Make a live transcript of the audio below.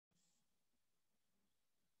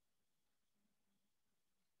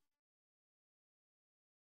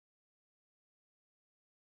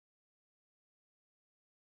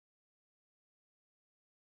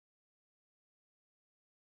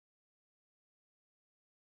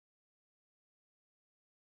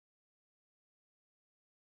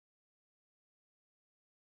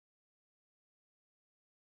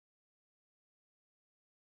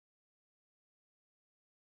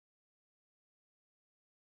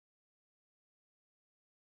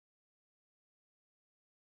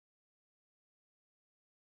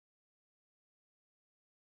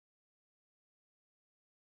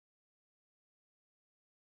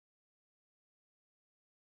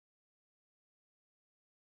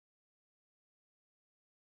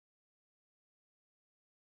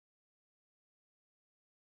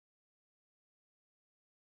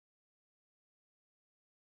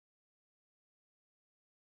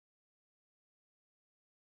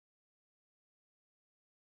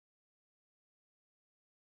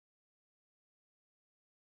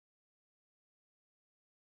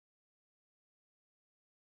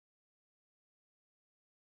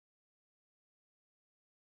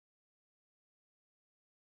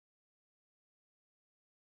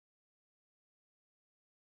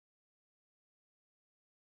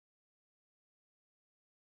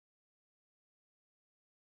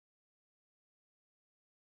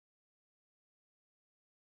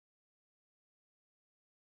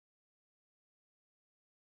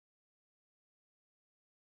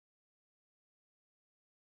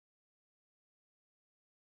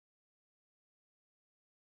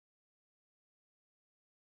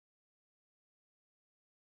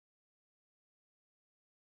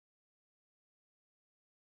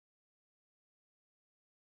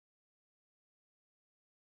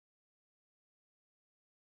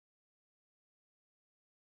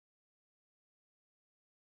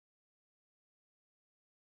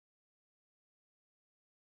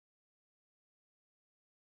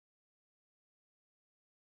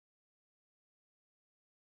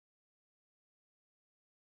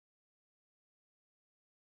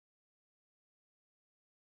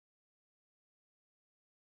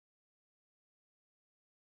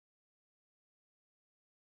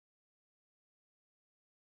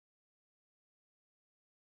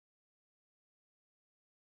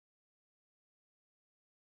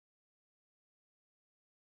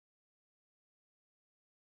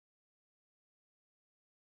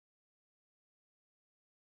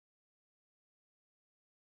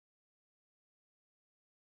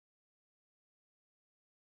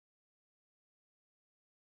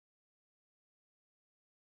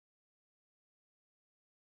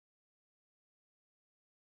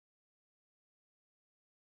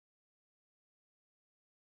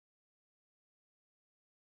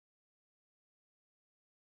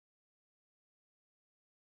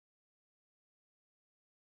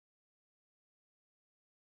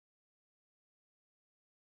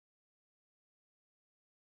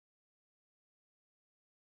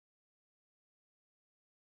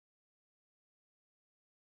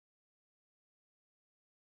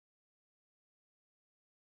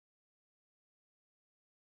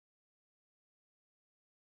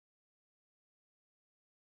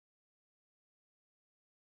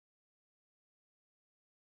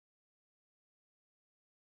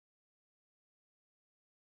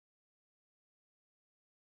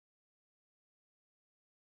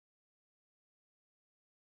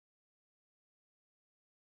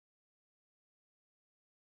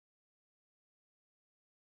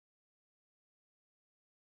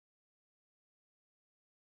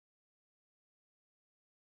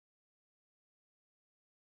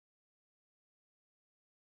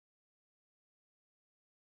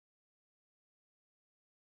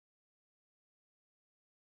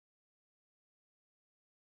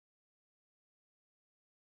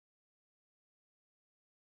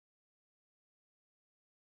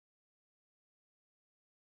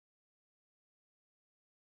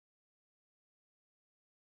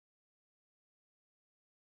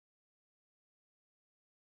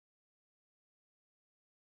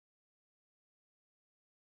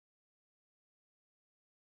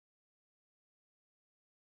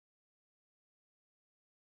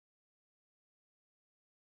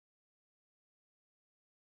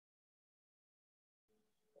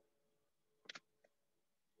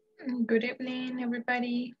Good evening,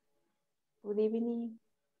 everybody. Good evening.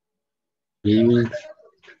 Evening.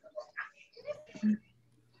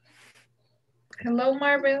 Hello,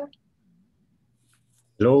 Marvel.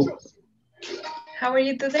 Hello. How are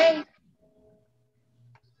you today?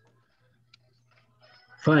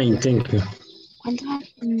 Fine, thank you.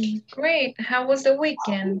 Great. How was the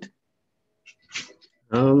weekend?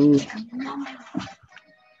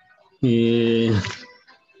 Eh,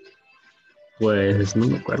 pues no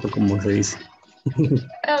me acuerdo cómo se dice.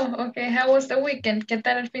 Oh, okay. How was the weekend? ¿Qué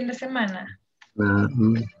tal el fin de semana?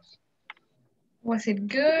 Was it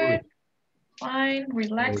good? Fine?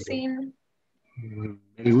 Relaxing?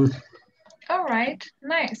 Very good. All right.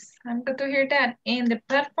 Nice. I'm good to hear that. In the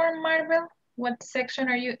platform, Marvel, what section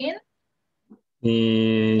are you in?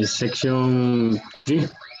 Section 3.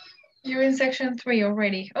 You're in section 3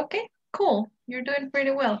 already. Okay, cool. You're doing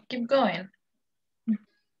pretty well. Keep going.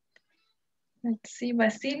 Let's see,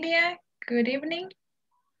 Basilia, good evening.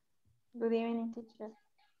 Good evening, teacher.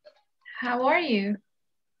 How are you?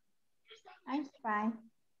 I'm fine.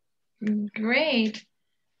 Great.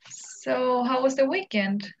 So how was the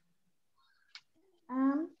weekend?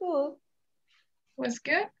 Good. Was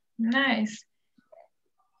good? Nice.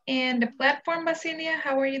 And the platform, Basilia,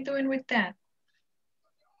 how are you doing with that?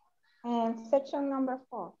 Section number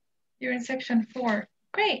 4. You're in section 4.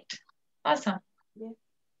 Great. Awesome. Yes.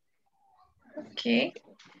 Okay.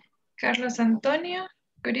 Carlos Antonio,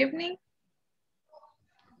 good evening.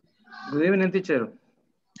 Good evening, teacher.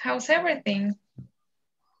 How's everything?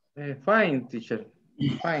 Fine, teacher.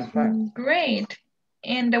 Fine. Great.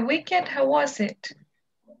 And the weekend, how was it?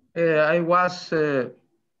 I was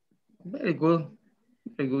very good.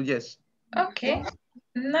 Very good, yes. Okay,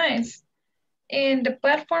 nice. And the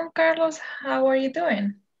platform, Carlos, how are you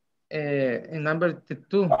doing? In number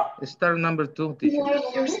 2, start number 2, teacher.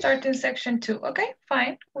 You're starting section 2. Okay,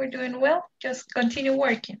 fine. We're doing well. Just continue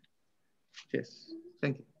working. Yes,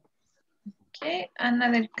 thank you. Okay,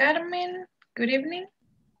 Ana del Carmen, good evening.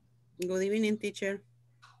 Good evening, teacher.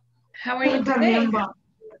 How are you today?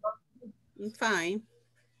 I'm fine.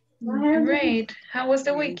 Great. How was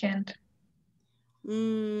the weekend?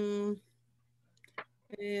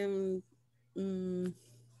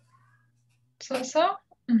 So-so?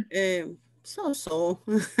 So-so.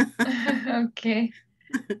 Okay.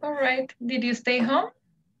 All right. Did you stay home?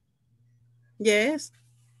 Yes.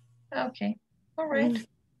 Okay. All right.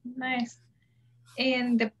 Nice.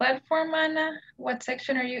 In the platform, Anna, what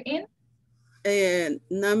section are you in?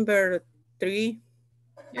 Number 3.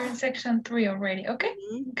 You're in section 3 already. Okay,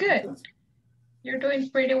 good. You're doing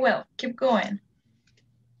pretty well. Keep going.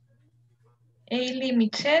 Ailey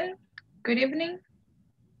Michelle, good evening.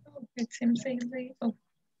 Oh, it seems Ailey. Oh.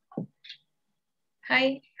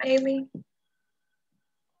 Hi, Ailey.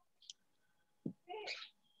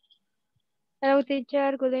 Hello,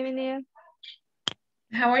 teacher. Good evening.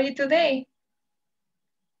 How are you today?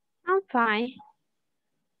 I'm fine.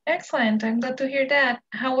 Excellent. I'm glad to hear that.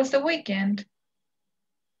 How was the weekend?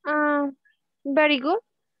 Very good.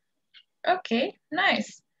 Okay,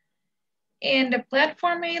 nice. And the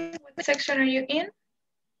platform, Ailey, what section are you in?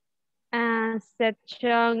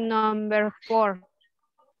 Section number 4.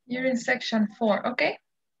 You're in section 4. Okay,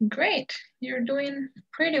 great. You're doing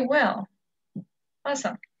pretty well.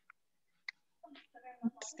 Awesome.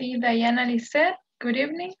 Let's see, Diana Lisette, good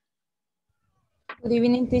evening. Good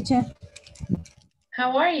evening, teacher.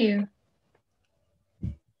 How are you?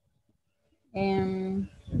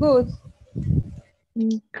 Good.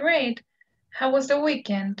 Great. How was the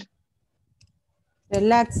weekend?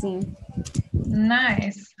 Relaxing.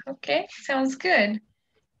 Nice. Okay, sounds good.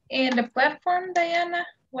 And the platform, Diana,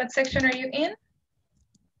 what section are you in?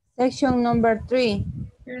 Section number 3.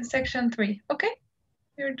 You're in section 3. Okay,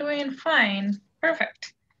 you're doing fine.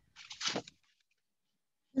 Perfect.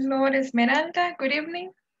 Lord Esmeralda, good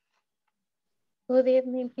evening. Good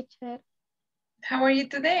evening, teacher. How are you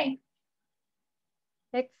today?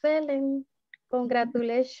 Excellent.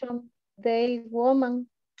 Congratulations, day woman.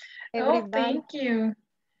 Everybody. Oh, thank you.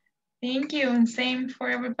 Thank you, and same for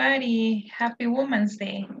everybody. Happy Women's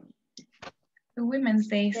Day. The Women's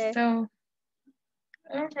Day. Yes. So,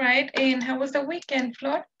 all right. And how was the weekend,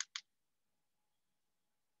 Flor?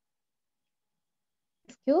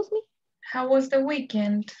 Excuse me? How was the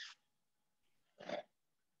weekend?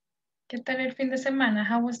 ¿Qué tal el fin de semana?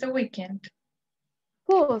 How was the weekend?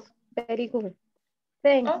 Good. Very good.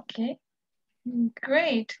 Thanks. Okay,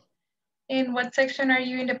 great. In what section are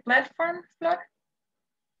you in the platform, Flor?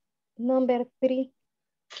 Number 3.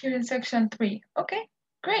 You're in section 3. Okay,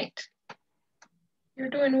 great. You're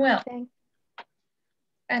doing well. Thanks.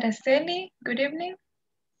 Araceli, good evening.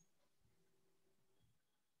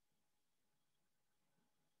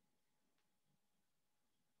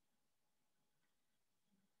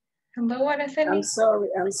 Hello, Araceli. I'm sorry.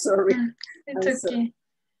 It's I'm okay. sorry.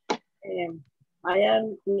 I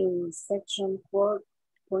am in section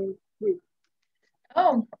 4.3.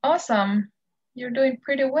 Oh, awesome. You're doing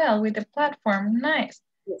pretty well with the platform. Nice.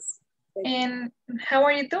 Yes. Thank you. And how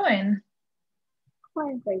are you doing?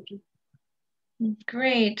 Fine, thank you.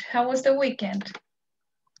 Great. How was the weekend?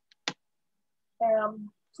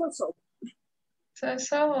 So.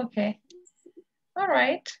 So, okay. All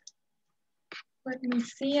right. Let me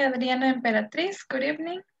see, Adriana Emperatriz, good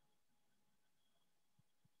evening.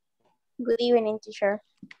 Good evening, teacher.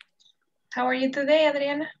 How are you today,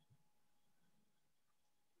 Adriana?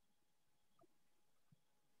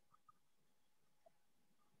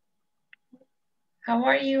 How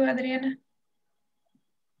are you, Adriana?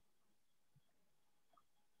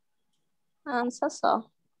 So.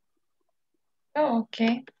 Oh,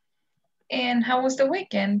 okay. And how was the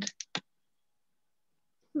weekend?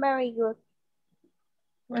 Very good.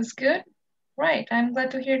 Was good? Right, I'm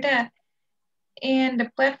glad to hear that. And the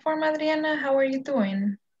platform, Adriana, how are you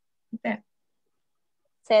doing? That.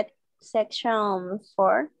 Section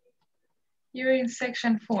 4. You're in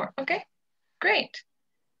section 4. Okay, great.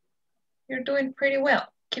 You're doing pretty well.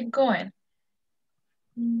 Keep going.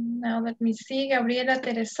 Now let me see, Gabriela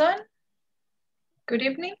Tereson. Good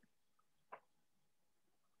evening.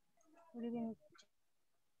 Good evening.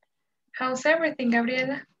 How's everything,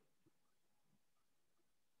 Gabriela?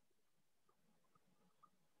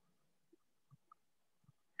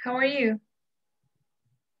 How are you?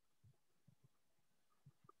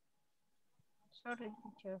 Sorry,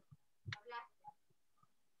 teacher.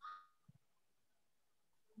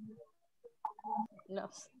 No,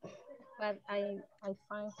 but I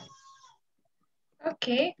find.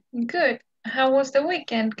 Okay, good. How was the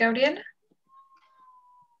weekend, Gabriela?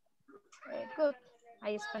 Good.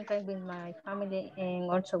 I spent time with my family and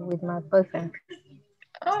also with my boyfriend.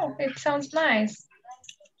 Oh, it sounds nice.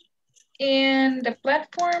 And the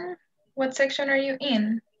platform, what section are you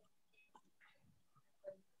in?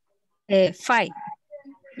 5.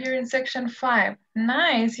 You're in section 5.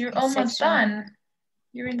 Nice, you're almost done.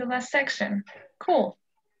 You're in the last section. Cool.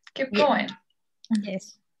 Keep going.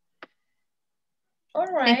 Yes. All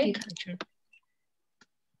right. Thank you, teacher.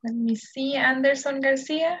 Let me see, Anderson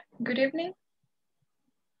Garcia. Good evening.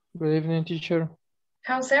 Good evening, teacher.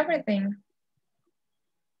 How's everything?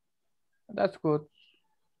 That's good.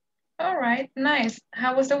 All right, nice.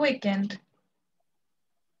 How was the weekend?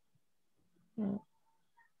 You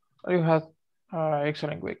had an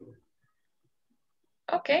excellent week.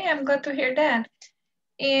 Okay, I'm glad to hear that.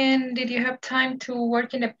 And did you have time to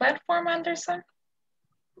work in the platform, Anderson?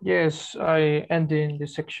 Yes, I ended in the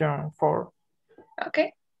section 4.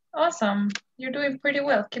 Okay, awesome. You're doing pretty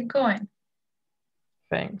well. Keep going.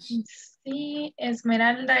 Thanks. Let's see,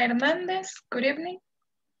 Esmeralda Hernandez. Good evening.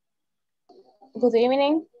 Good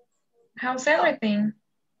evening. How's everything?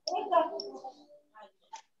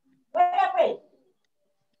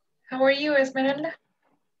 How are you, Esmeralda?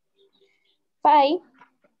 Fine.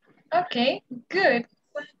 Okay, good.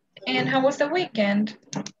 And how was the weekend?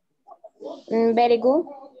 Very good.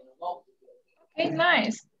 Okay,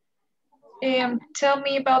 nice. Tell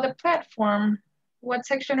me about the platform. What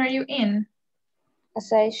section are you in?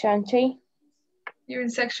 Section 3. You're in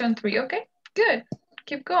section 3. Okay, good.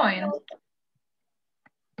 Keep going.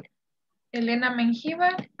 Elena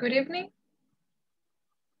Menjiva, good evening.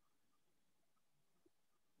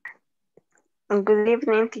 Good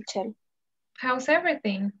evening, teacher. How's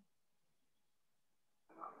everything?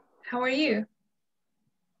 How are you?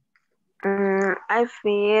 I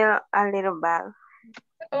feel a little bad.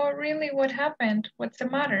 Oh, really? What happened? What's the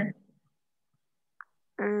matter?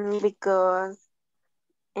 Because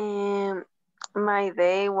my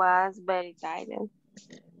day was very tired.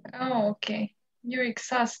 Oh, okay. You're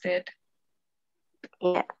exhausted.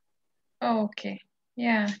 Yeah. Oh, okay.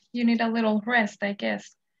 Yeah, you need a little rest, I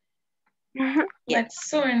guess. Yeah. But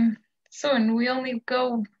soon, we only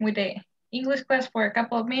go with the English class for a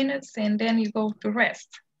couple of minutes and then you go to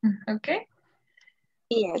rest. Okay?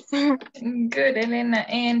 Yes. Good, Elena.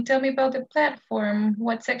 And tell me about the platform.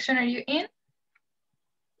 What section are you in?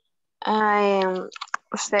 I am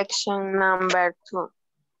section number 2.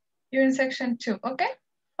 You're in section 2. Okay,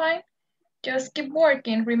 fine. Just keep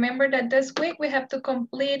working. Remember that this week we have to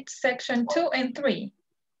complete section 2 and 3.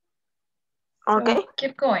 Okay. So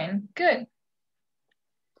keep going. Good.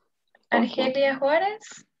 Argelia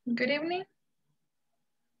Juarez, good evening.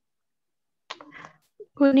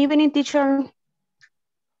 Good evening, teacher.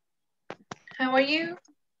 How are you?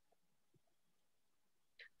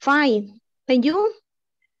 Fine. And you?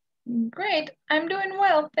 Great. I'm doing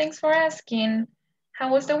well. Thanks for asking. How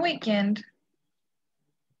was the weekend?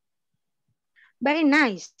 Very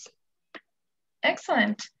nice.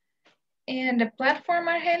 Excellent. And the platform,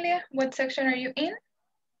 Argelia, what section are you in?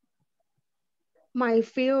 My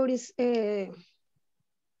field is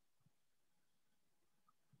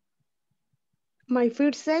my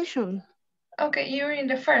first section. Okay, you're in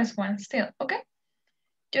the first one still, okay?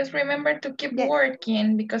 Just remember to keep Yes.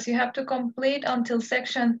 working because you have to complete until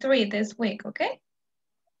section 3 this week, okay?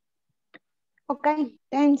 Okay,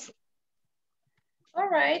 thanks. All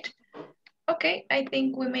right. Okay, I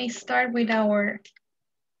think we may start with our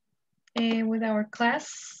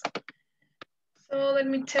class. So let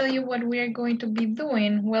me tell you what we are going to be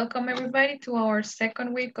doing. Welcome everybody to our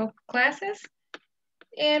second week of classes.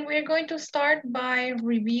 And we're going to start by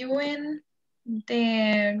reviewing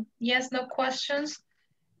the yes, no questions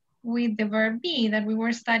with the verb be that we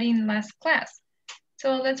were studying last class.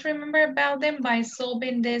 So let's remember about them by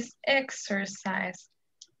solving this exercise.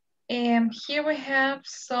 And here we have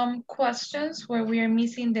some questions where we are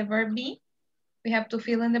missing the verb be. We have to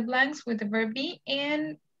fill in the blanks with the verb be,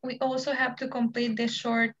 and we also have to complete the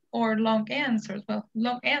short or long answers. Well,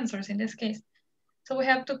 long answers in this case. So we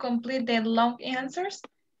have to complete the long answers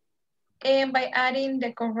and by adding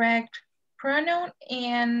the correct pronoun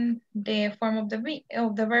and the form of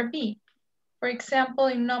the verb be. For example,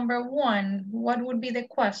 in number 1, what would be the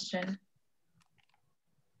question?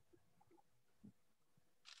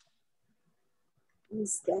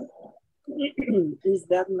 Is that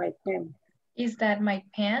my pen? Is that my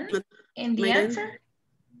pen? And the answer?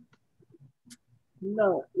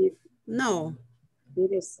 No, No.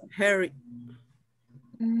 it isn't. Harry.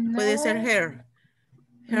 No. Puede ser hair.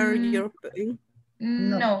 Hair, your pen.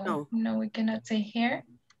 No, we cannot say hair.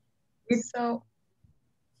 So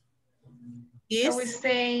we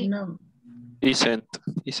say no.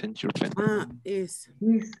 Isn't your pen. Is.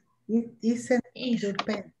 It isn't your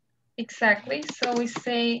pen. Exactly. So we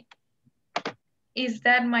say, is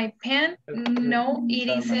that my pen? No, it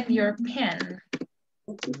isn't your pen.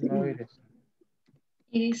 No, it isn't.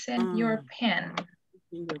 It isn't your pen.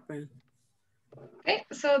 Your pen. Okay,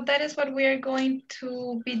 so that is what we are going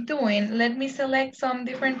to be doing. Let me select some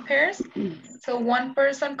different pairs. So one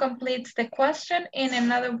person completes the question and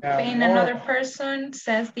another person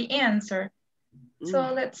says the answer.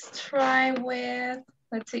 So let's try with,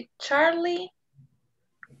 let's see, Charlie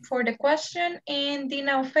for the question, and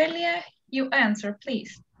Dina Ofelia, you answer,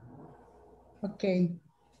 please. Okay.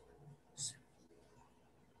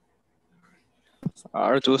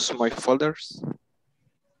 Are those my folders?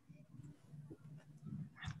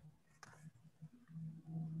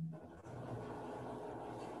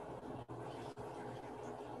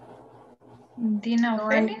 Dina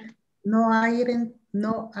Ofelia? No,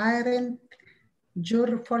 aren't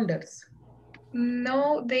your folders.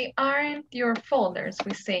 No, they aren't your folders,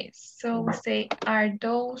 we say. So we say, are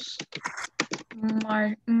those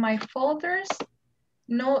my folders?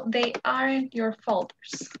 No, they aren't your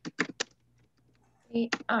folders. They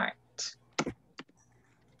aren't.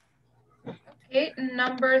 Okay,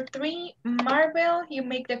 number 3, Marvel, you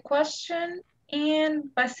make the question,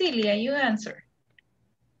 and Basilia, you answer.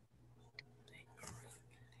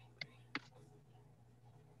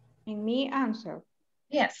 And me answer.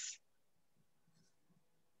 Yes.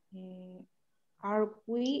 Are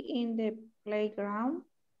we in the playground?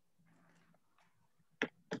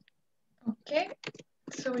 Okay,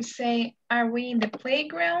 so we say, are we in the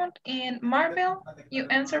playground? And Marvel, you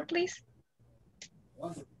answer, please.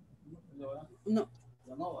 No.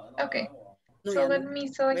 Okay, No, so let me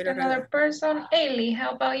select another person. Ailey,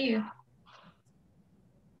 how about you?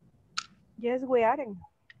 Yes, we aren't.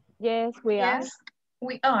 Yes, we are. Yes,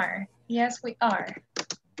 we are. Yes, we are.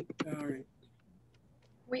 All right.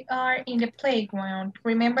 We are in the playground.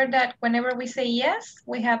 Remember that whenever we say yes,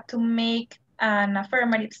 we have to make an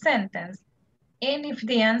affirmative sentence. And if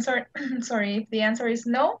the answer, if the answer is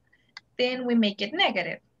no, then we make it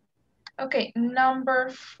negative. Okay,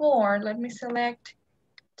 number 4, let me select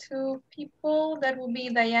 2 people. That will be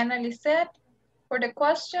Diana Lisette for the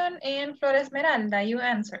question, and Flor Esmeralda, you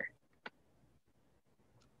answer.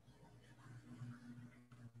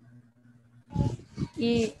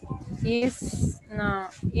 Is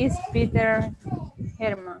Peter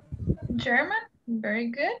German? German, very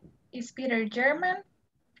good. Is Peter German?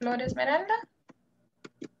 Flor Esmeralda?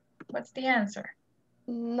 What's the answer?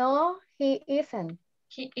 No, he isn't.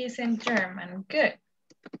 He isn't German, good.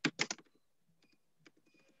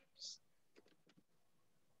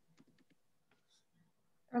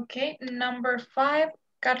 Okay, number 5,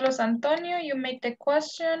 Carlos Antonio, you make the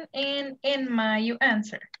question, and Emma, you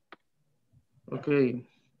answer. Okay.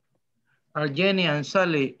 Are Jenny and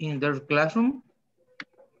Sally in their classroom?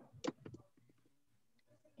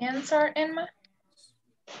 Answer, Emma.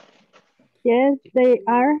 Yes, they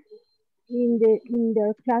are in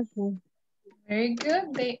their classroom. Very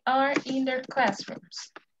good. They are in their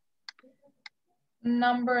classrooms.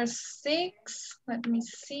 Number 6, let me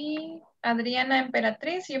see. Adriana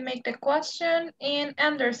Emperatriz, you make the question, and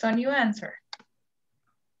Anderson, you answer.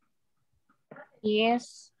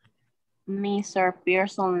 Yes, Mr.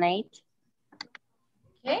 Pearson late.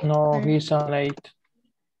 Okay. No, he's late.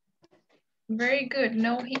 Very good.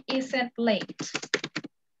 No, he isn't late.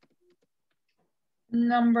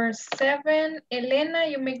 Number 7, Elena,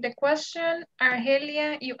 you make the question.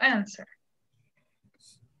 Argelia, you answer.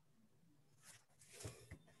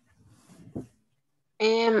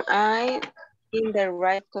 Am I in the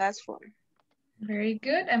right classroom? Very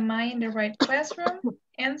good. Am I in the right classroom?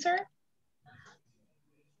 Answer.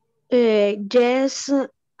 Yes,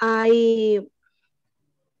 I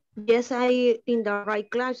in the right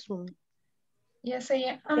classroom. Yes, I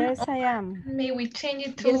am. Yes, I am. May we change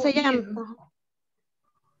it to Yes, I am.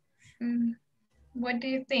 you? What do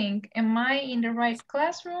you think? Am I in the right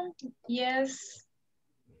classroom? Yes,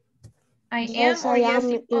 I Yes, am, or I yes, am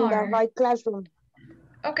you in the are? right classroom.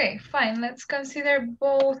 Okay, fine. Let's consider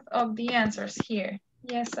both of the answers here.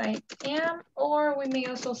 Yes, I am, or we may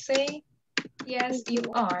also say, yes, you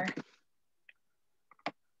are.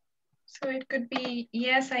 So it could be,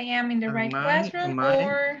 yes, I am in the right classroom,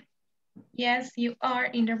 or yes, you are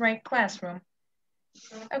in the right classroom.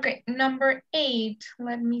 Okay, number 8,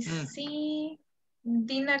 let me see.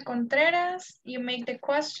 Dina Contreras, you make the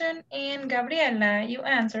question, and Gabriela, you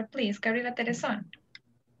answer, please. Gabriela Tereson.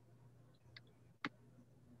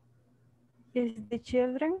 Is the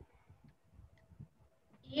children?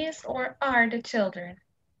 Is or are the children?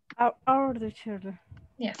 Are the children?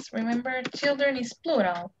 Yes, remember children is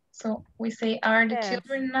plural. So we say, are the Yes.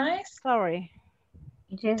 children nice? Sorry.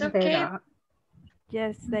 Yes, It's they okay. are.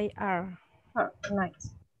 Yes, they are. Oh,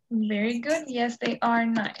 nice. Very good. Yes, they are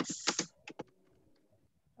nice.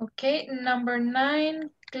 Okay, number 9,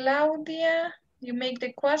 Claudia, you make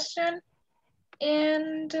the question.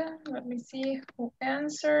 And let me see who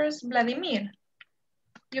answers. Vladimir,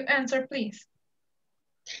 you answer, please.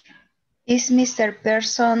 Is Mr.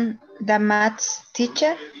 Person the maths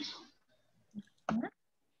teacher?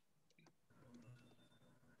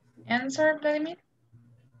 Answer, Vladimir.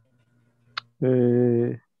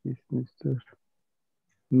 Is Mr.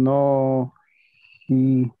 No,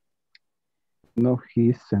 he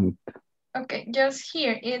isn't. Okay, just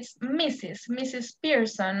here, it's Mrs.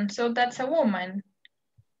 Pearson, so that's a woman.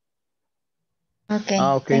 Okay,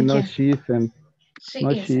 okay, thank no, you. she isn't. She no,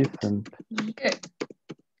 isn't. she isn't. Good.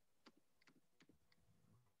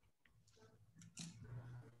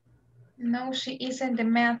 No, she isn't the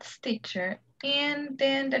maths teacher. And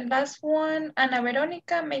then the last one, Ana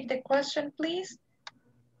Veronica, make the question, please.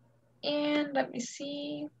 And let me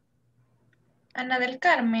see. Ana del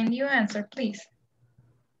Carmen, you answer, please.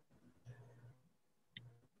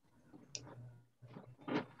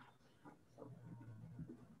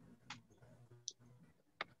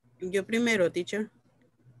 Yo primero, teacher.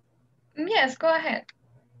 Yes, go ahead.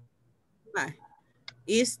 Bye.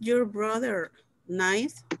 Is your brother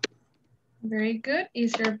nice? Very good.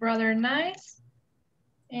 Is your brother nice?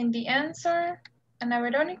 And the answer, Ana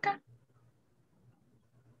Veronica?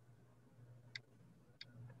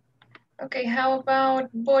 Okay, how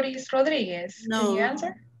about Boris Rodriguez? No. Can you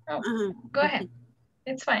answer? Oh, go ahead.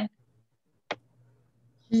 It's fine.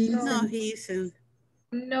 No, he isn't.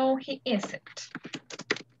 No, he isn't.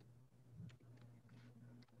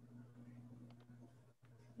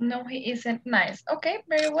 No, he isn't nice. Okay,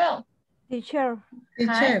 very well. Teacher.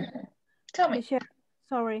 Hi. Tell me. Teacher,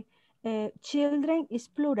 sorry. Children is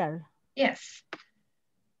plural. Yes.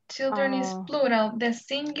 Children is plural. The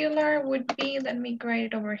singular would be, let me write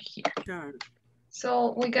it over here. Sure.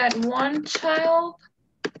 So we got one child,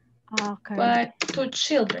 but 2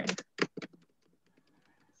 children.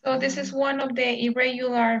 So this is one of the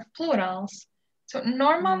irregular plurals. So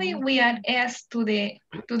normally we add S to the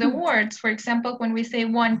words. For example, when we say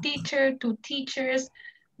one teacher, 2 teachers,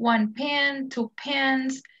 1 pen, 2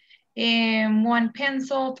 pens, 1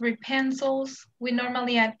 pencil, 3 pencils, we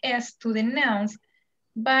normally add S to the nouns.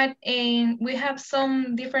 But we have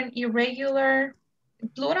some different irregular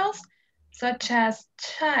plurals, such as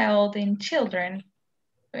child and children.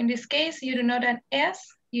 So in this case, you do not add S,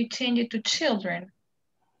 you change it to children.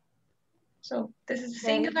 So this is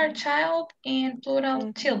singular child and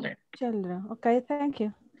plural children. Children. Okay, thank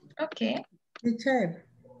you. Okay. Teacher.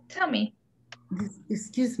 Tell me.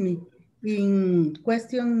 Excuse me. In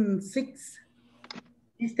question 6,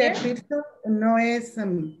 is the person no es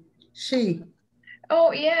she?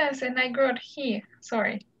 Oh, yes, and I wrote he.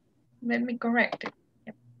 Sorry. Let me correct it.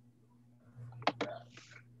 Yep.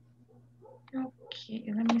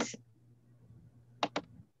 Okay, let me see.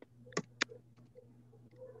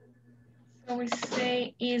 So we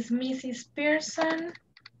say, is Mrs. Pearson?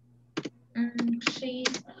 She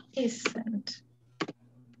isn't.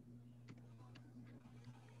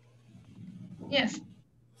 Yes.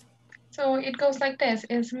 So it goes like this.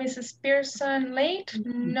 Is Mrs. Pearson late?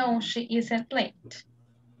 No, she isn't late.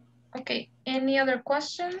 Okay, any other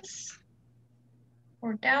questions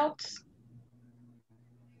or doubts?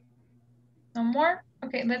 No more?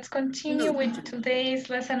 Okay, let's continue with today's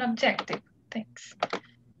lesson objective. Thanks.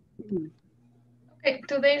 Okay,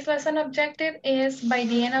 today's lesson objective is by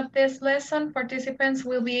the end of this lesson, participants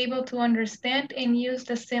will be able to understand and use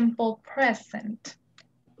the simple present.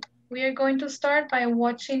 We are going to start by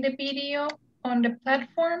watching the video on the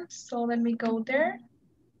platform. So let me go there.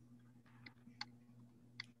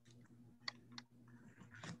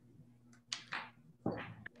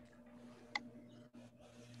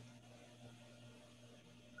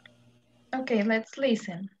 Okay, let's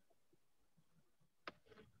listen.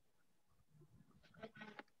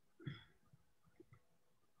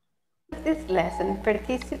 This lesson,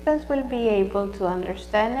 participants will be able to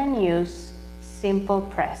understand and use simple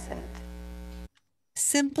present.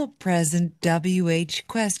 Simple present WH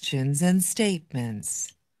questions and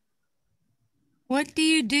statements. What do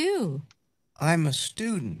you do? I'm a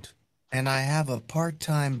student and I have a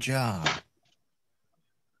part-time job.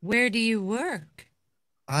 Where do you work?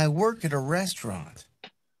 I work at a restaurant.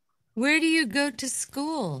 Where do you go to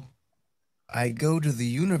school? I go to the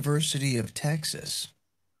University of Texas.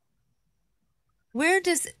 Where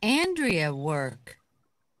does Andrea work?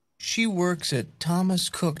 She works at Thomas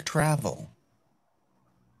Cook Travel.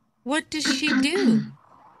 What does she do?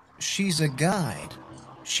 She's a guide.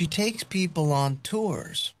 She takes people on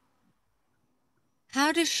tours.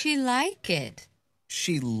 How does she like it?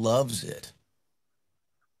 She loves it.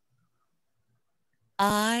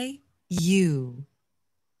 You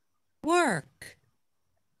work,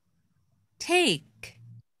 take,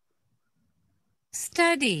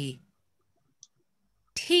 study,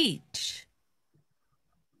 teach,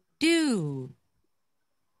 do,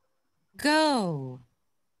 go,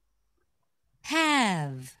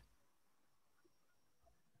 have.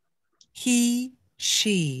 He,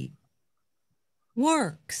 she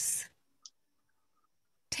works,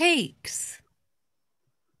 takes,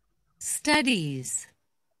 studies,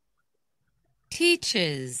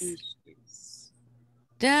 teaches,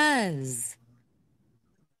 does,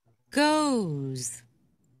 goes,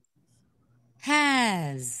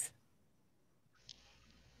 has.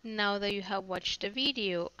 Now that you have watched the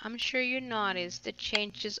video, I'm sure you noticed the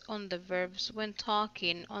changes on the verbs when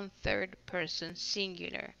talking on third person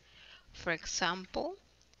singular. For example,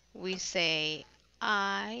 we say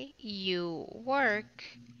I, you work,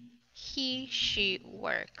 he, she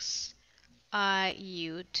works. I,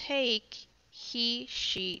 you take, he,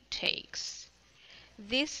 she takes.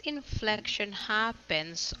 This inflection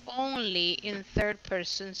happens only in third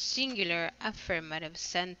person singular affirmative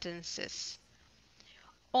sentences.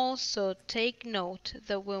 Also, take note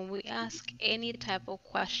that when we ask any type of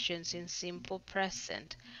questions in simple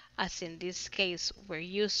present, as in this case we're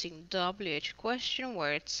using WH question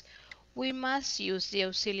words, we must use the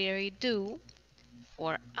auxiliary do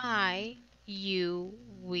for I, you,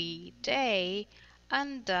 we, they,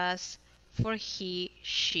 and does for he,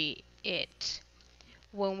 she, it.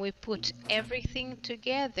 When we put everything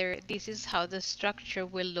together, this is how the structure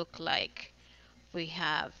will look like. We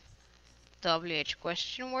have WH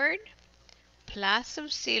question word plus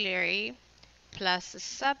auxiliary plus the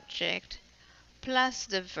subject plus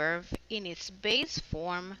the verb in its base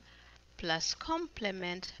form plus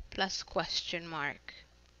complement plus question mark.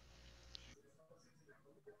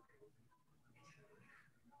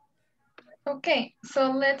 Okay,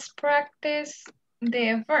 so let's practice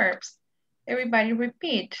the verbs. Everybody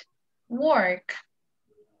repeat. Work.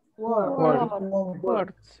 Works.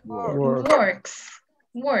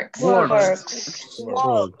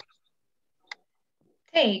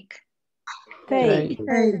 Take.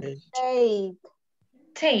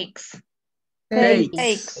 Takes.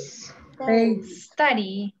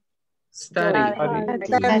 Study.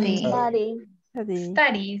 Studies.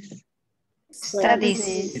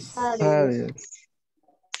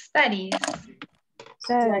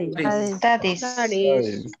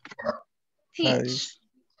 Teach.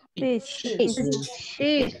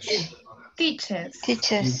 Teaches.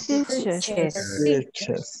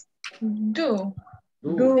 Do.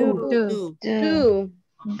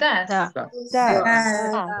 Does.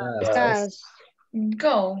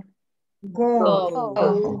 Go.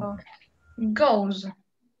 Goes.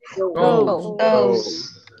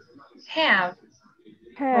 Have.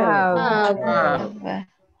 Have.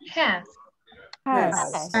 Has.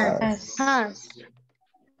 Has.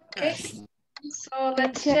 Okay. So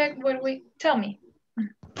let's check what we, tell me.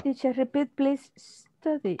 Teacher, repeat please.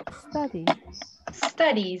 Study. Studies.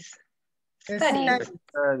 Studies.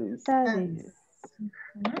 Studies.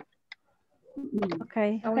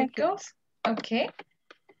 Okay. How it goes? Okay.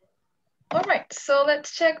 All right, so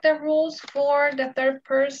let's check the rules for the third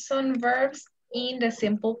person verbs in the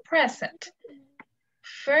simple present.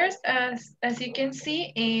 First, as you can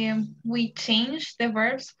see, we changed the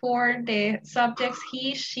verbs for the subjects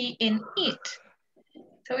he, she, and it.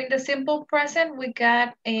 So in the simple present, we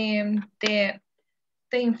got the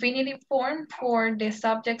infinitive form for the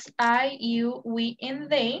subjects I, you, we, and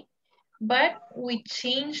they, but we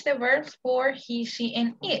changed the verbs for he, she,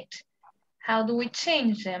 and it. How do we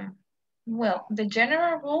change them? Well, the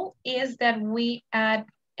general rule is that we add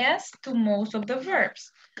S to most of the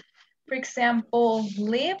verbs. For example,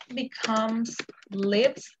 live becomes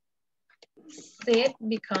lives, sit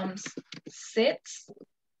becomes sits,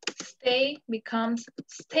 stay becomes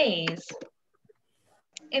stays.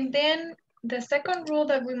 And then the second rule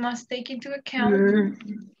that we must take into account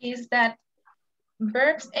is that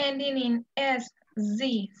verbs ending in S,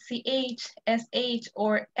 Z, CH, SH,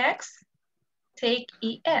 or X take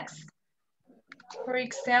ES. For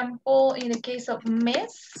example, in the case of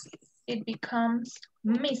miss, it becomes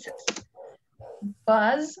misses.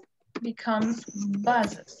 Buzz becomes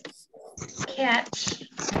buzzes. Catch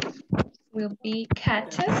will be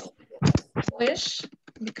catches. Wish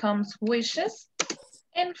becomes wishes.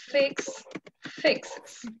 And fix,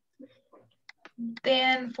 fixes.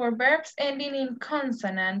 Then for verbs ending in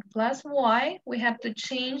consonant plus Y, we have to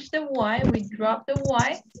change the Y. We drop the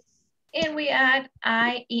Y. And we add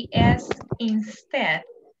IES instead.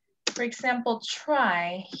 For example,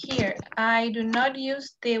 try here. I do not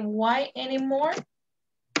use the Y anymore.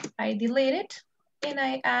 I delete it and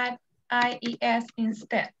I add IES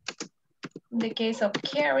instead. In the case of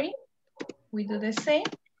carry, we do the same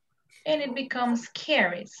and it becomes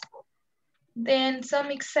carries. Then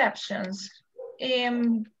some exceptions.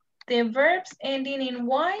 The verbs ending in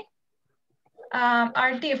Y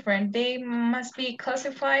are different. They must be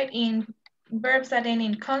classified in verbs that end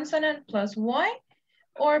in consonant plus Y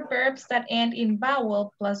or verbs that end in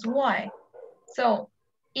vowel plus Y. So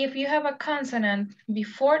if you have a consonant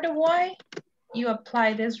before the Y, you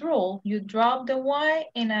apply this rule. You drop the Y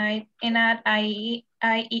and add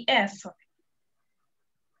IES.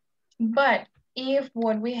 But if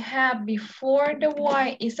what we have before the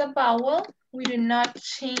Y is a vowel, we do not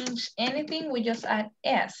change anything, we just add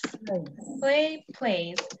S. Play,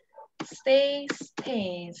 plays. Stay,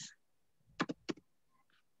 stays.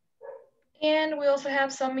 And we also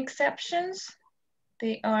have some exceptions.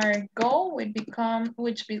 They are go,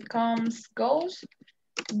 which becomes goes.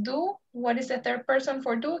 Do, what is the third person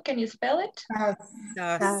for do? Can you spell it?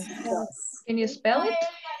 Does. Can you spell it?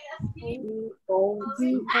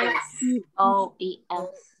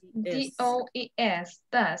 D-O-E-S,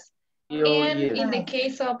 does. And in the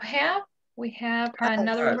case of have, we have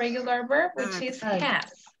another regular verb, which is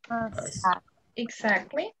has.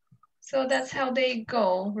 Exactly. So that's how they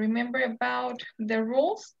go. Remember about the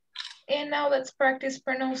rules? And now let's practice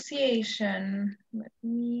pronunciation.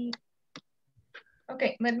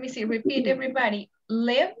 Okay, let me see. Repeat, everybody.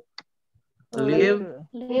 Live. Live.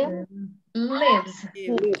 Lives.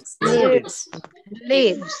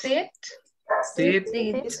 Sit. Sit.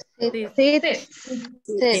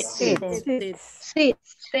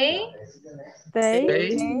 Stay.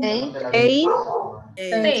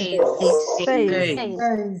 Stays.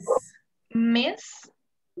 Miss.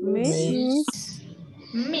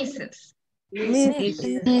 Misses.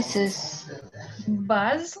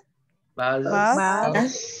 Buzz.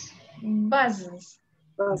 Buzzes.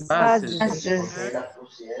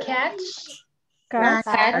 Catch.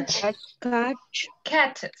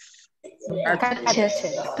 Catches.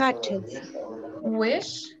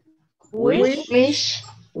 Wish. Wishes.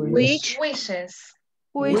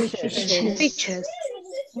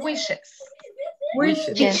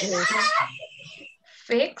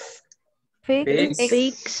 Fix.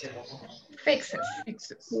 Fixes.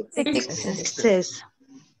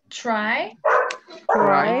 Try.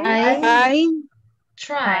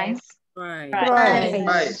 Tries.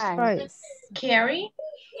 Carry.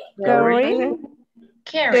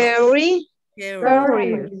 Carries.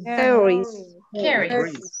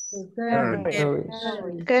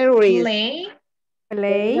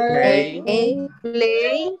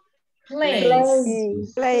 Plays.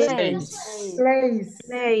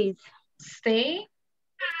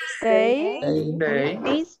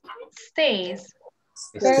 Stay.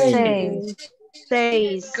 Stays.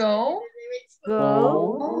 Says. Go.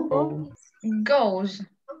 Go. Goes.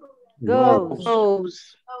 Goes.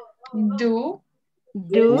 Goes. Do.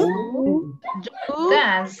 Do.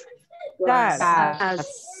 Does. Does. Have.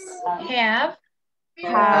 Have.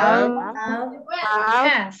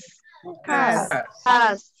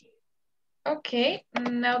 Has. Okay,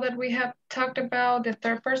 now that we have talked about the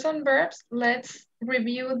third person verbs, let's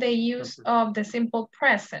review the use of the simple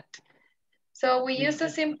present. So we use the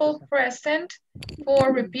simple present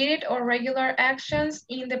for repeated or regular actions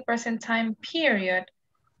in the present time period.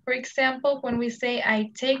 For example, when we say, I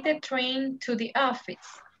take the train to the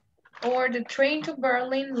office, or the train to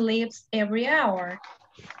Berlin leaves every hour.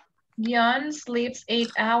 John sleeps 8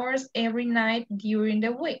 hours every night during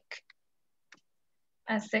the week.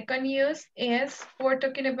 A second use is for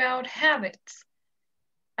talking about habits.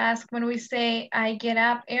 As when we say, I get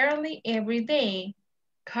up early every day.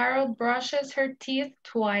 Carol brushes her teeth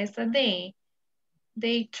twice a day.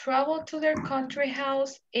 They travel to their country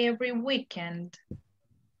house every weekend.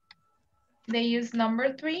 The use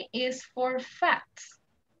number 3 is for facts,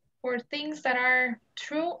 for things that are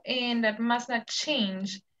true and that must not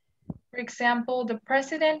change. For example, the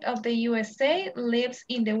president of the USA lives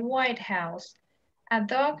in the White House. A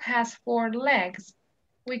dog has 4 legs.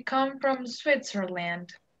 We come from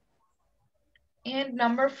Switzerland. And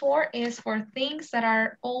number 4 is for things that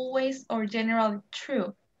are always or generally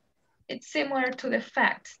true. It's similar to the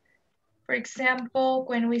facts. For example,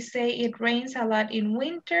 when we say it rains a lot in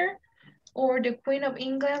winter, or the Queen of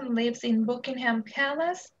England lives in Buckingham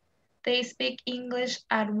Palace, they speak English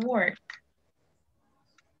at work.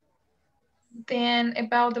 Then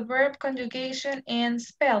about the verb conjugation and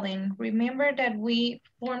spelling, remember that we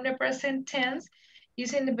form the present tense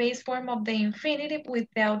using the base form of the infinitive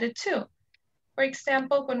without the to. For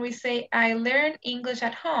example, when we say, I learn English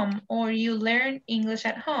at home, or you learn English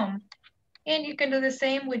at home. And you can do the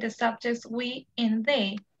same with the subjects we and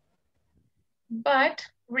they. But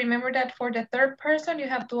remember that for the third person, you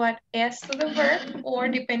have to add s to the verb, or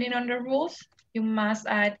depending on the rules, you must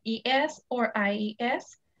add es or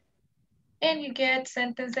ies. And you get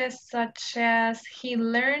sentences such as, he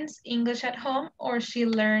learns English at home, or she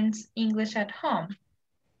learns English at home.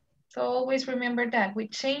 So always remember that we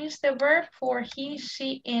change the verb for he,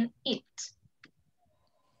 she, and it.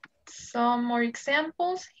 Some more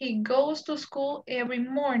examples. He goes to school every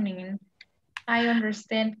morning. I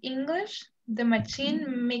understand English. The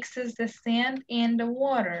machine mixes the sand and the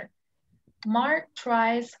water. Mark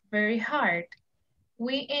tries very hard.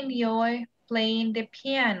 We enjoy playing the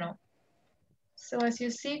piano. So as you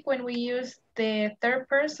see, when we use the third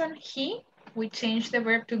person, he, we change the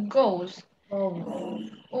verb to goes.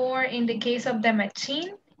 Or in the case of the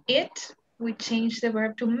machine, it, we change the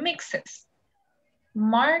verb to mixes.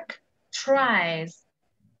 Mark tries.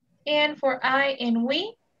 And for I and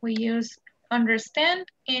we use understand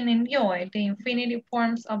and enjoy, the infinitive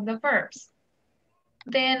forms of the verbs.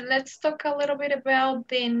 Then let's talk a little bit about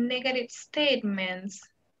the negative statements.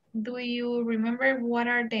 Do you remember what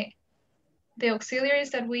are the auxiliaries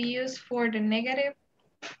that we use for the negative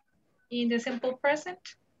in the simple present?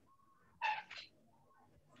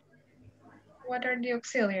 What are the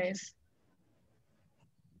auxiliaries?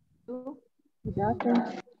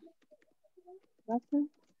 Doesn't.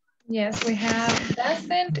 Yes, we have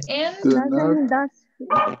doesn't and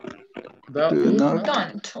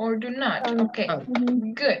don't or do not. Okay,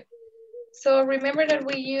 good. So remember that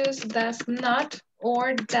we use does not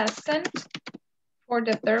or doesn't for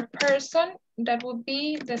the third person. That would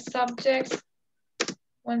be the subjects,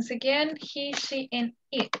 once again, he, she, and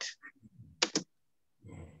it.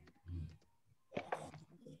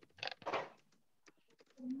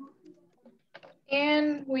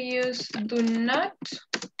 And we use do not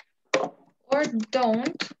or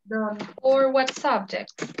don't for what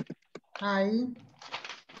subject?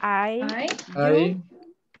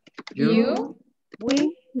 You,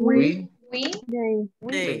 we,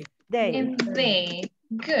 they. and they.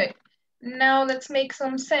 Good. Now let's make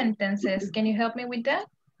some sentences. Can you help me with that?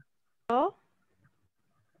 Do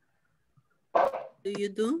you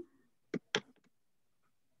do?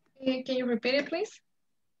 Can you repeat it, please?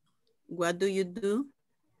 What do you do?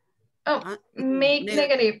 Oh, make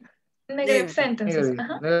negative sentences.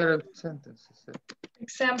 Negative sentences.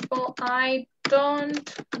 Example, I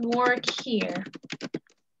don't work here.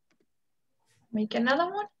 Make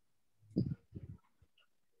another one.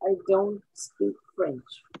 I don't speak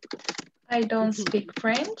French. I don't speak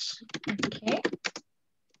French. Okay.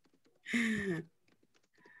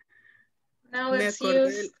 Now let's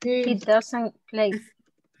use. He doesn't play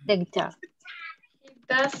the guitar. He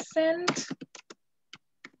doesn't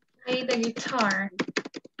play the guitar.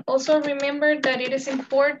 Also remember that it is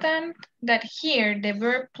important that here the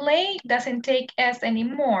verb play doesn't take S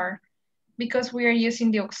anymore because we are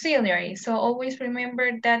using the auxiliary. So always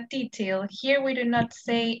remember that detail. Here we do not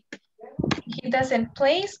say he doesn't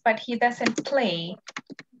place, but he doesn't play.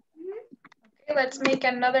 Okay, let's make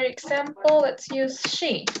another example. Let's use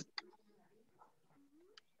she.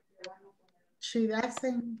 She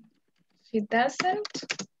doesn't. She doesn't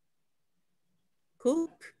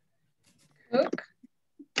Cook. cook.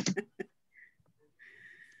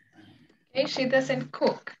 Okay, she doesn't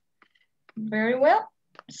cook. Very well.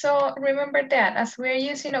 So remember that as we're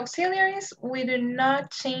using auxiliaries, we do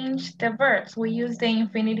not change the verbs. We use the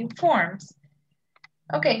infinitive forms.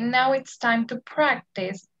 Okay, now it's time to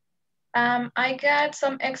practice. I got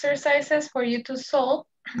some exercises for you to solve.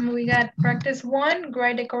 We got practice 1,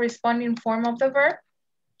 write the corresponding form of the verb.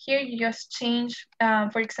 Here you just change,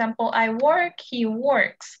 for example, I work, he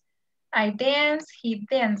works. I dance, he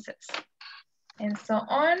dances. And so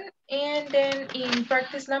on. And then in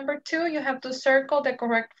practice number 2, you have to circle the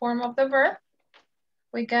correct form of the verb.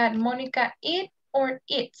 We got Monica eat or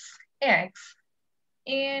eats eggs.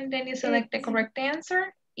 And then you select the correct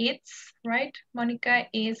answer. Eats, right? Monica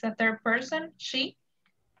is a third person, she.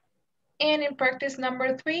 And in practice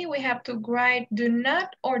number 3, we have to write do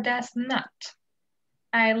not or does not.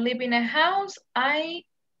 I live in a house,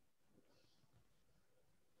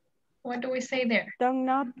 what do we say there? Do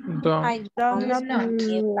not. Don't. I do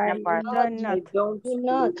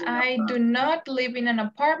not. I do not live in an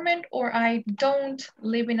apartment or I don't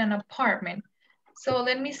live in an apartment. So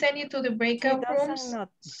let me send you to the breakout rooms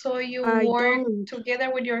so you work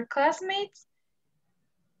together with your classmates.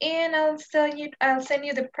 And I'll send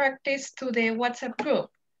you the practice to the WhatsApp group.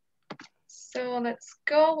 So let's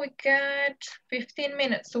go. We got 15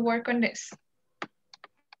 minutes to work on this.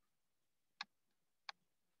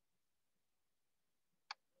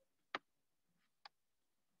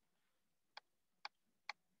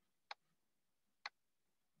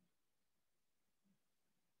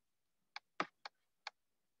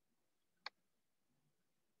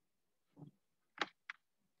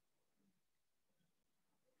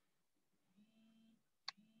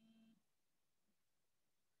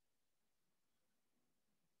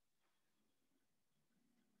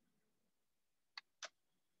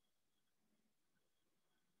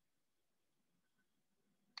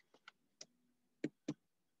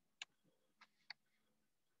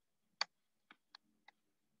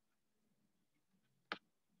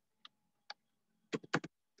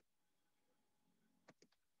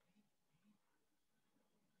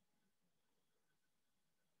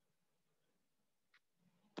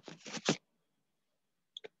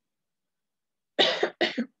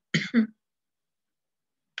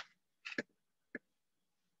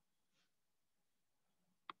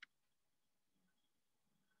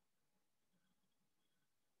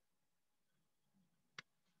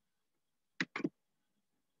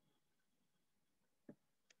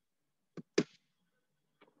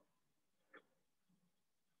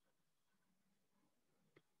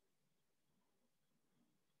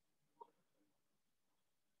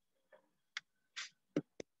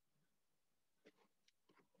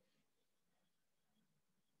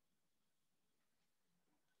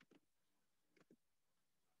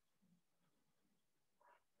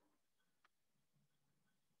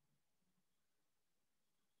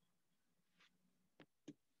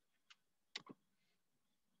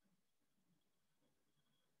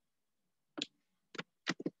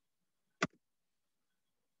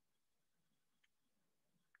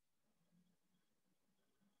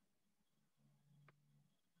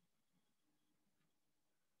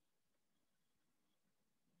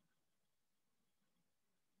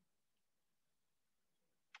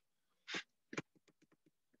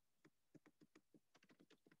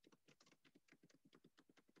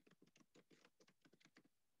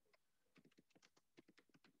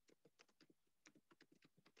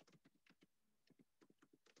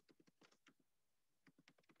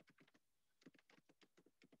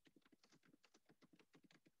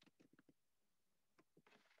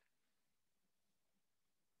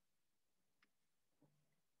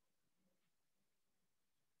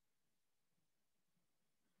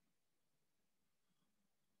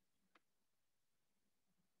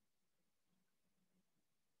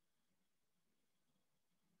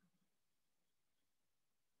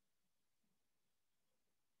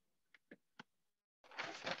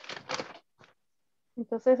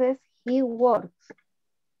 Entonces es he works.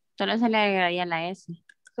 Solo se le agregaría la S.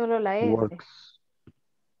 Solo la S. Works.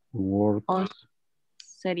 Works. O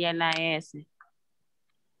sería la S.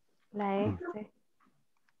 La S.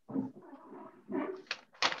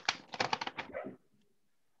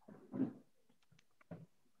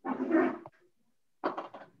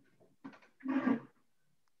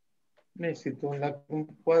 Necesito un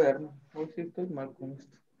cuaderno. Hoy sí estoy mal con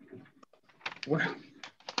esto. Bueno,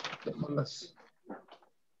 démoslas.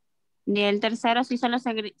 Y el tercero sí solo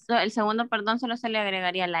el segundo, perdón, solo se le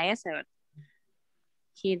agregaría la S, ¿verdad?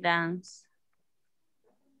 He dance.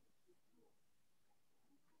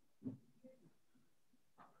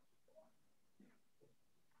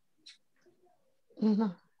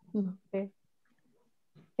 No, no sé.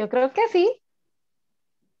 Yo creo que sí.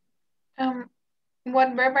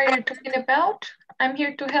 What verb are you talking about? I'm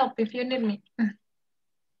here to help if you need me.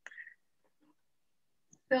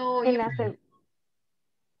 So En you...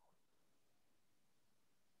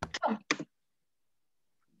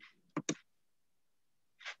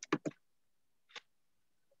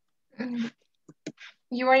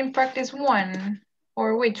 You are in practice 1,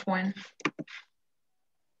 or which one?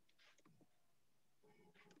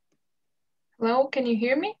 Hello, can you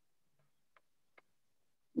hear me?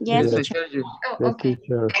 Yes. Oh, okay.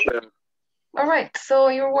 All right, so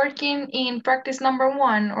you're working in practice number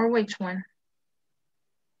 1, or which one?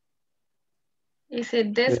 Is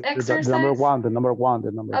it this exercise? The number one.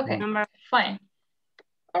 Okay, fine.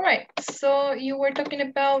 All right, so you were talking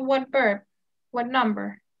about what verb? What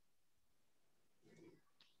number?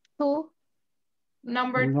 2.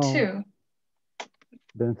 Number 2.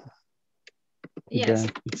 Yes,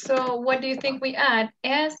 so what do you think we add?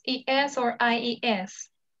 S-E-S or I-E-S?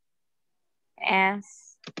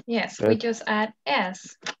 S. Yes, we just add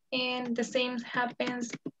S. And the same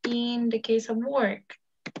happens in the case of work.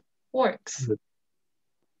 Works.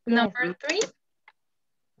 Number 3?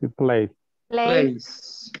 To play.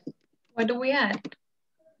 Place. What do we add?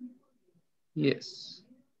 Yes.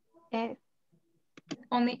 S.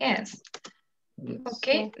 Only S. Yes.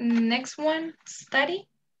 Okay, next one, study.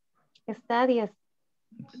 Studies.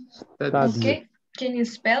 Okay, can you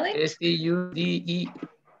spell it? S-T-U-D-E-D-I-S.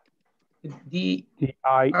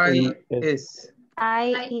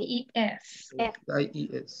 I-E-S.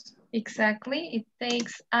 I-E-S. Exactly, it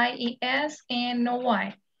takes I-E-S and no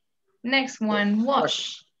Y. Next one,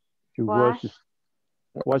 wash. Washes.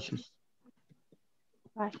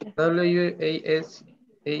 W-A-S-H-E-S.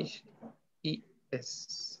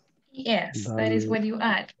 Yes, that is what you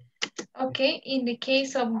add. Okay, in the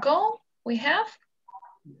case of go, we have?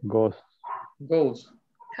 Goes. Goes.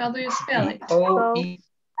 How do you spell it?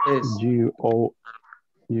 G-O-E-S. G-O-E-O-A.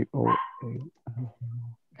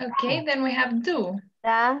 Okay, then we have do.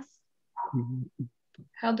 Does.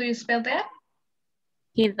 How do you spell that?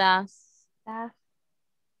 He does.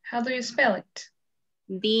 How do you spell it?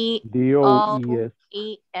 D-O-E-S.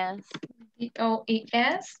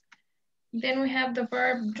 D-O-E-S. Then we have the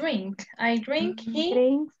verb drink. I drink,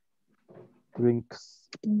 he Drinks.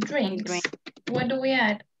 drinks. What do we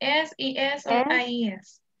add? S-E-S or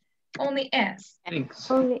I-E-S? Only S.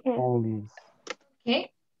 Only S. Only. Okay.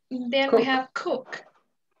 Then we have cook.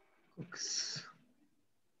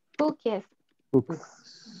 Cookies.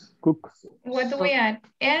 Cooks. What do we add?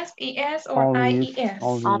 S-E-S or I-E-S?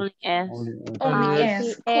 Only S. Only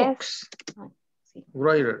S. Cooks.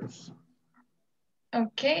 Writers.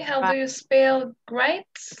 Okay, how do you spell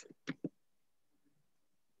grapes?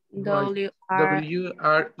 W-R-E-R-A-T-E-S.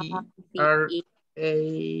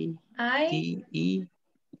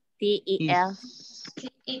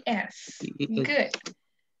 T-E-S. Good.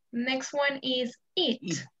 Next one is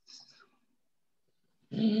eat.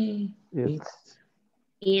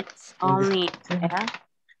 It's only S.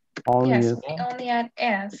 Yes, we only add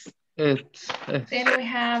S. Then we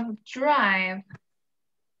have drive.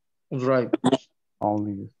 Drive.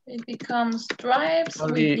 Only. It becomes drives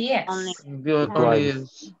with the S. Only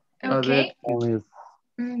S. Okay. Only.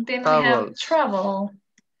 Then we have travel.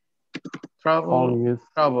 Travels.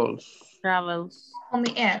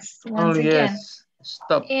 Only S. Once again.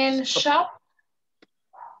 Stop. And shop.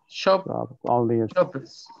 Only.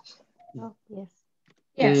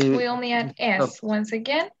 Yes, we only add S once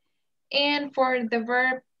again. And for the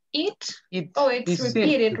verb eat, it's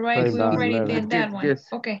repeated, right? We already did that one. Yes.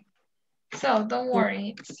 Okay. So don't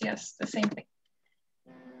worry, it's just the same thing.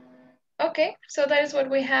 Okay, so that is what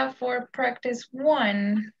we have for practice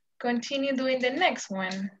 1. Continue doing the next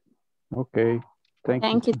one. Okay.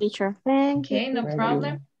 Thank you, teacher. Okay, no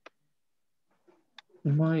problem.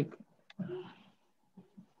 Mike.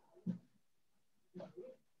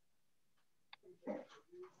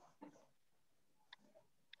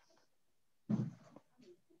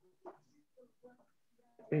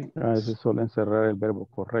 A veces suelen cerrar el verbo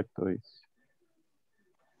correcto, dice.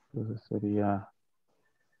 Entonces sería,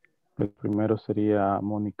 el primero sería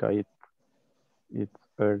Mónica, it's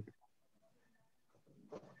early.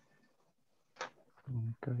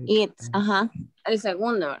 It's, ajá. El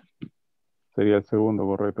segundo. Sería el segundo,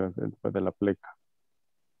 correcto, después de la pleca.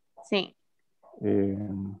 Sí. Eh,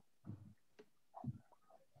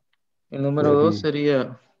 El número 2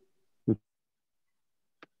 sería...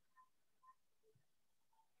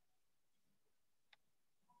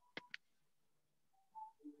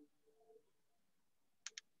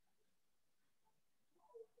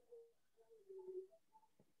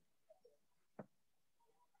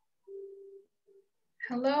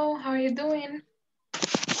 Hello, how are you doing?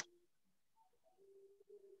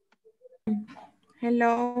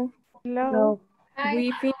 Hello. Hello. Hi.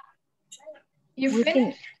 We finished. You We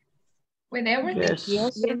finished with everything? Yes.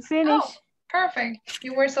 Yes. Yes, finish. Oh, perfect.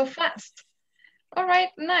 You were so fast. All right,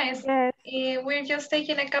 nice. Yes. We're just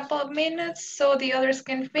taking a couple of minutes so the others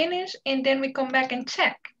can finish and then we come back and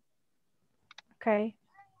check. Okay.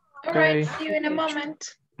 All right, Okay. see you in a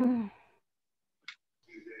moment.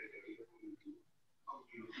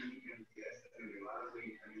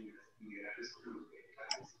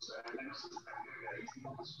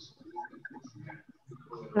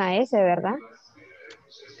 La S, ¿verdad?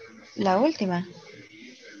 La última.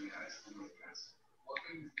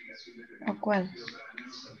 ¿O cuál?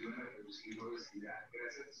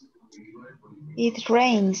 It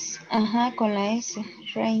rains. Ajá, con la S.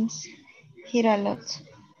 Rains. Here a lot.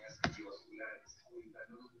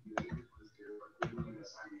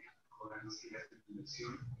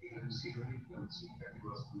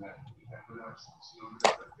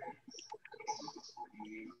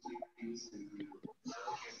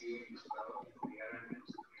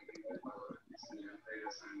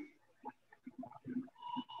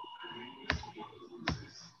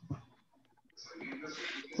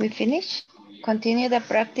 We finish? Continue the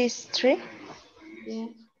practice 3? Yes.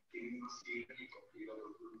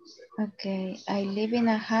 Okay, I live in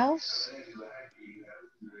a house.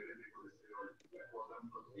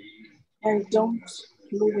 I don't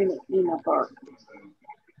live in a bar.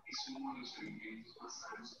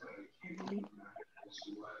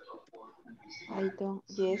 I don't.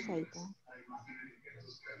 Yes, I don't.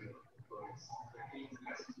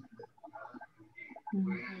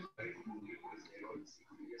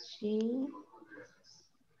 She.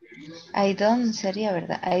 I don't sería,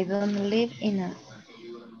 ¿verdad? I don't live in a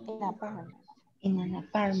In a bar. in an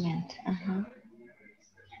apartment. Ajá.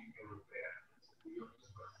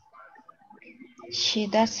 She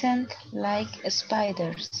doesn't like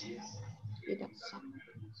spiders. She doesn't.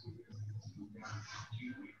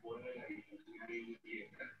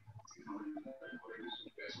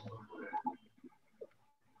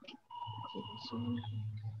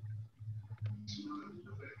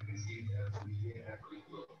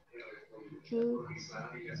 You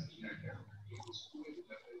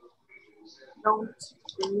Don't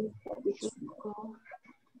live should go.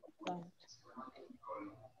 Don't.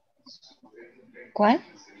 ¿Cuál?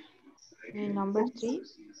 Number 3.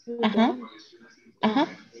 You Ajá. don't. Ajá.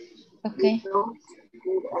 Okay. don't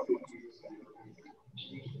live at it.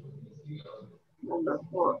 Number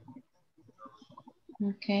 4.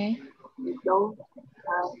 Okay. You don't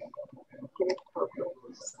have credit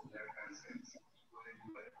problems.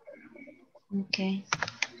 Okay.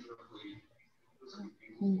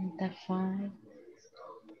 The 5.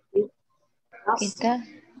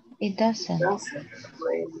 It doesn't. Doesn't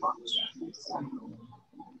very much.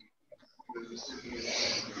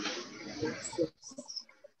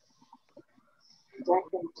 Jack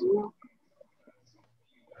and Jill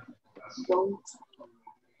don't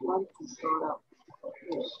want to go up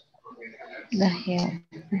here. The hill.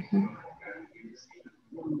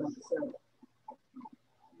 Number 7.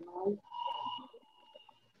 Mike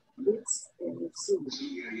lives in the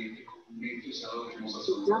city.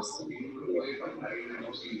 He doesn't live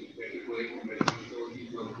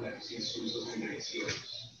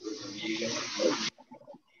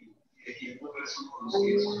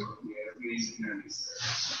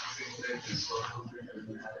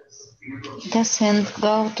Doesn't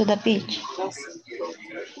go to the beach.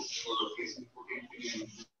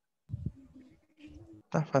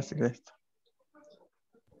 Está fácil esto.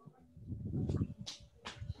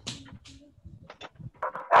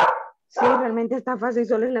 Sí, realmente está fácil.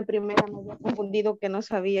 Solo en la primera me había confundido que no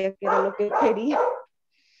sabía qué era lo que quería.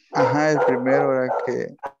 Ajá, el primero era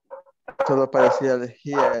que solo aparecía el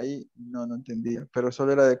he ahí, no entendía, pero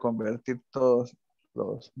solo era de convertir todos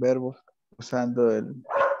los verbos usando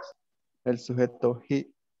el sujeto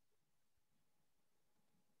he.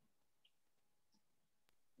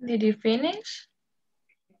 Did you finish?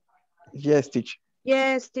 Yes, teacher.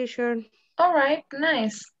 Yes, teacher. All right,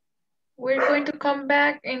 nice. We're going to come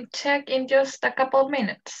back and check in just a couple of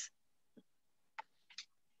minutes.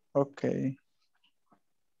 Okay.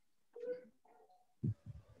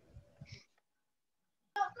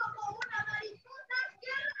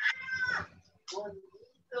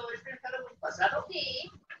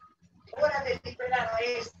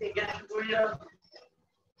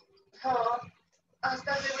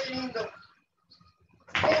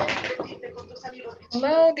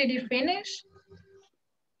 Hello, did you finish?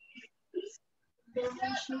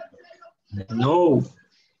 No,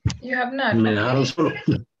 You have not. me Okay. dejaron solo.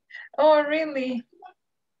 Oh, really?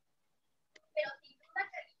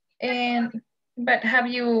 But have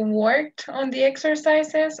you worked on the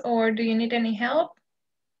exercises or do you need any help?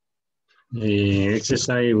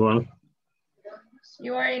 Exercise one.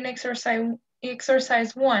 You are in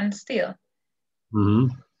exercise 1 still. Mm-hmm.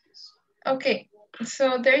 Okay,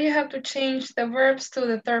 so there you have to change the verbs to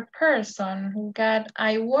the third person. We got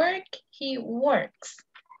I work, he works.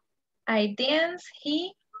 I dance,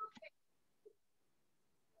 he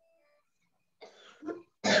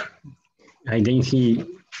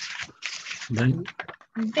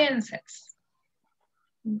dances.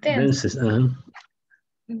 Dances. Uh-huh.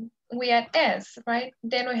 We add S, right?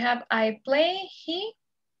 Then we have I play, he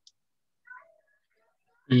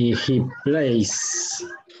plays.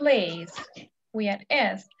 plays. We add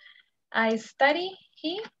S. I study,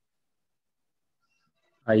 he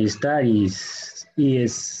studies.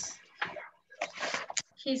 Yes.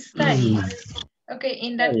 he studies. Okay,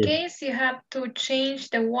 in that case, you have to change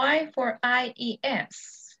the Y for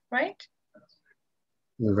IES, right?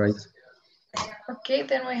 Right. Okay,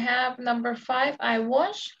 then we have number 5, I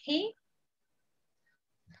wash, he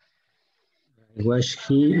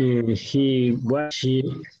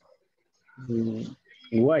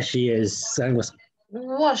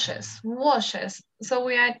Washes. washes. So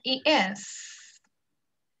we add ES.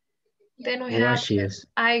 Then we have Washes.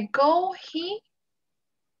 I go, he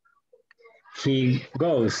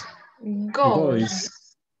goes.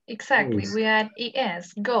 Exactly, we add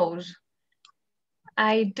ES, goes.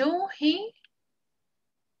 I do, he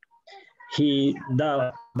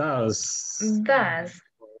does.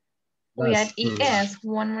 We add ES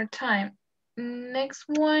one more time. Next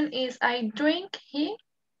one is I drink, he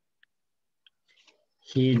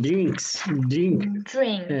drinks.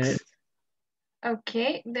 drinks.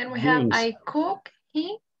 Okay, then we have I cook,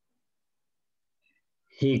 he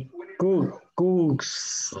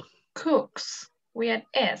cooks. We add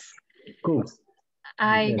S. Cooks.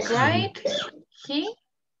 I write, he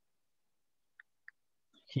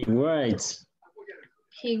writes.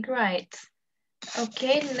 He writes.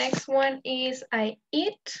 Okay, next one is I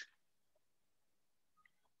eat,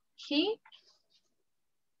 he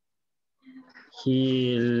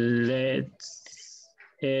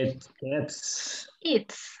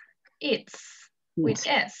eats with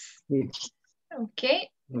S. Okay,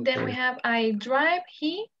 then we have I drive,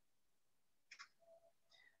 he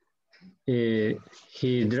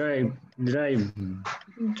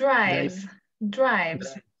drives.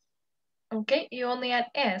 Okay, you only add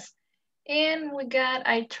S. And we got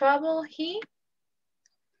I travel, he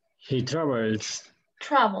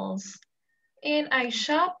travels. And I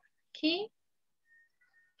shop, he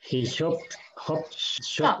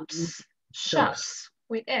shops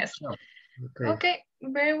with S. Okay,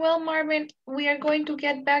 very well, Marvin. We are going to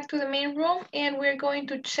get back to the main room and we're going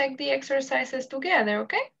to check the exercises together,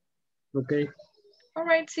 okay? Okay. All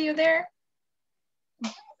right, see you there.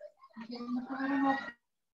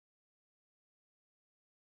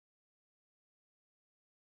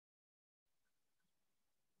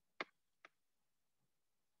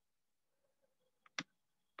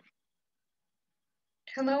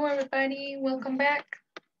 Hello, everybody. Welcome back.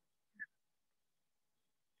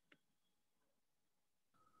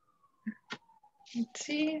 Let's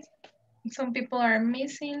see. Some people are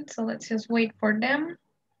missing, so let's just wait for them.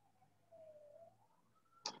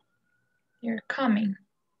 You're coming.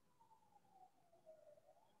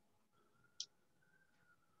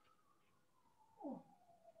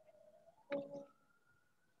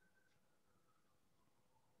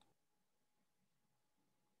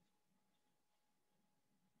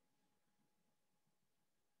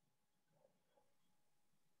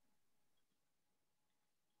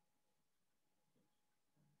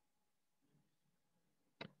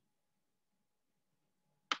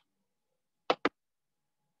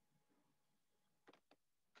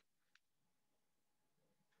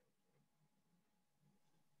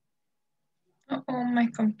 Uh-oh, my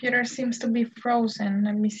computer seems to be frozen.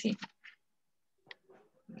 Let me see.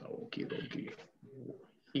 Okay.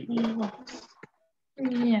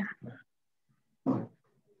 Yeah.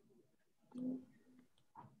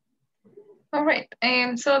 All right,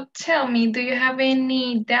 so tell me, do you have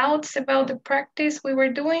any doubts about the practice we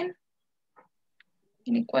were doing?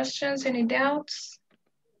 Any questions, any doubts?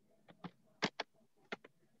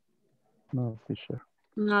 No, teacher.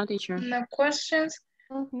 No, teacher. No questions?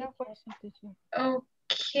 No question, teacher.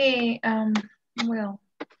 Okay, well,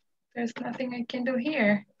 There's nothing I can do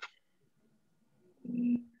here.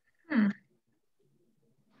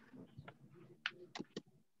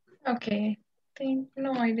 Okay,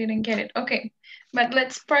 no, I didn't get it. Okay, but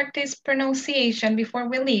let's practice pronunciation before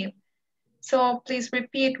we leave. So please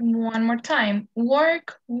repeat one more time.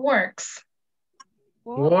 Work, works.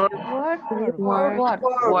 Work.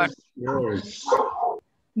 Works.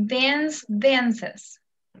 Dance, dances.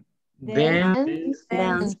 Dances.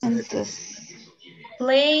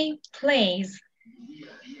 Play, plays.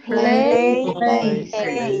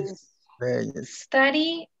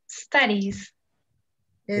 Study, studies.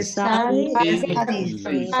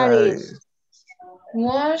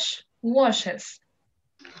 Wash, washes.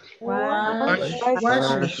 Washes.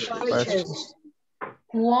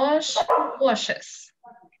 Wash, washes.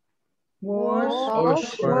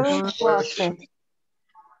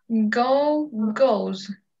 Go, goes.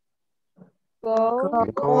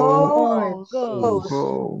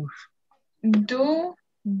 Do,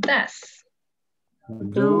 does.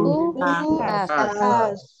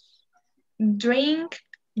 Drink,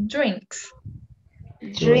 drinks.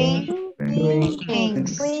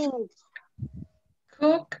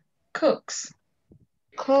 Cook, cooks.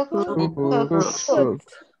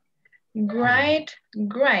 Gride,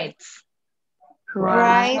 grides.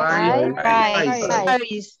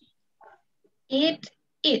 Eat,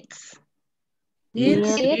 eats.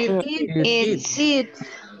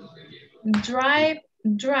 Drive,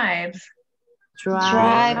 drives.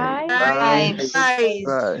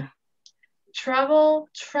 Travel,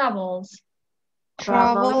 travels.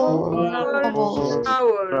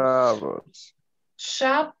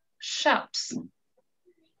 Shop, shops.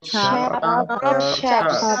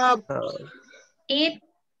 Eat,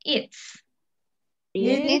 eats.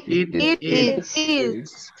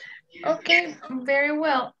 Okay, very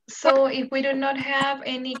well. So if we do not have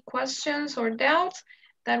any questions or doubts,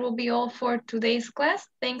 that will be all for today's class.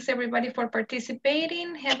 Thanks everybody for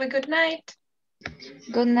participating. Have a good night.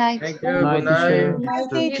 Good night. Thank you. Good night.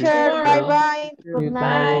 Teacher, bye-bye. Good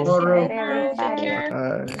Bye. night. Take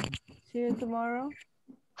care. See you tomorrow.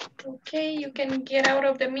 Okay, you can get out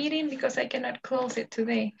of the meeting because I cannot close it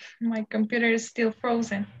today. My computer is still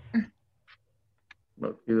frozen.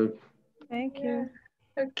 Thank you.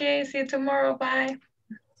 Okay, see you tomorrow. Bye.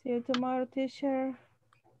 See you tomorrow, teacher.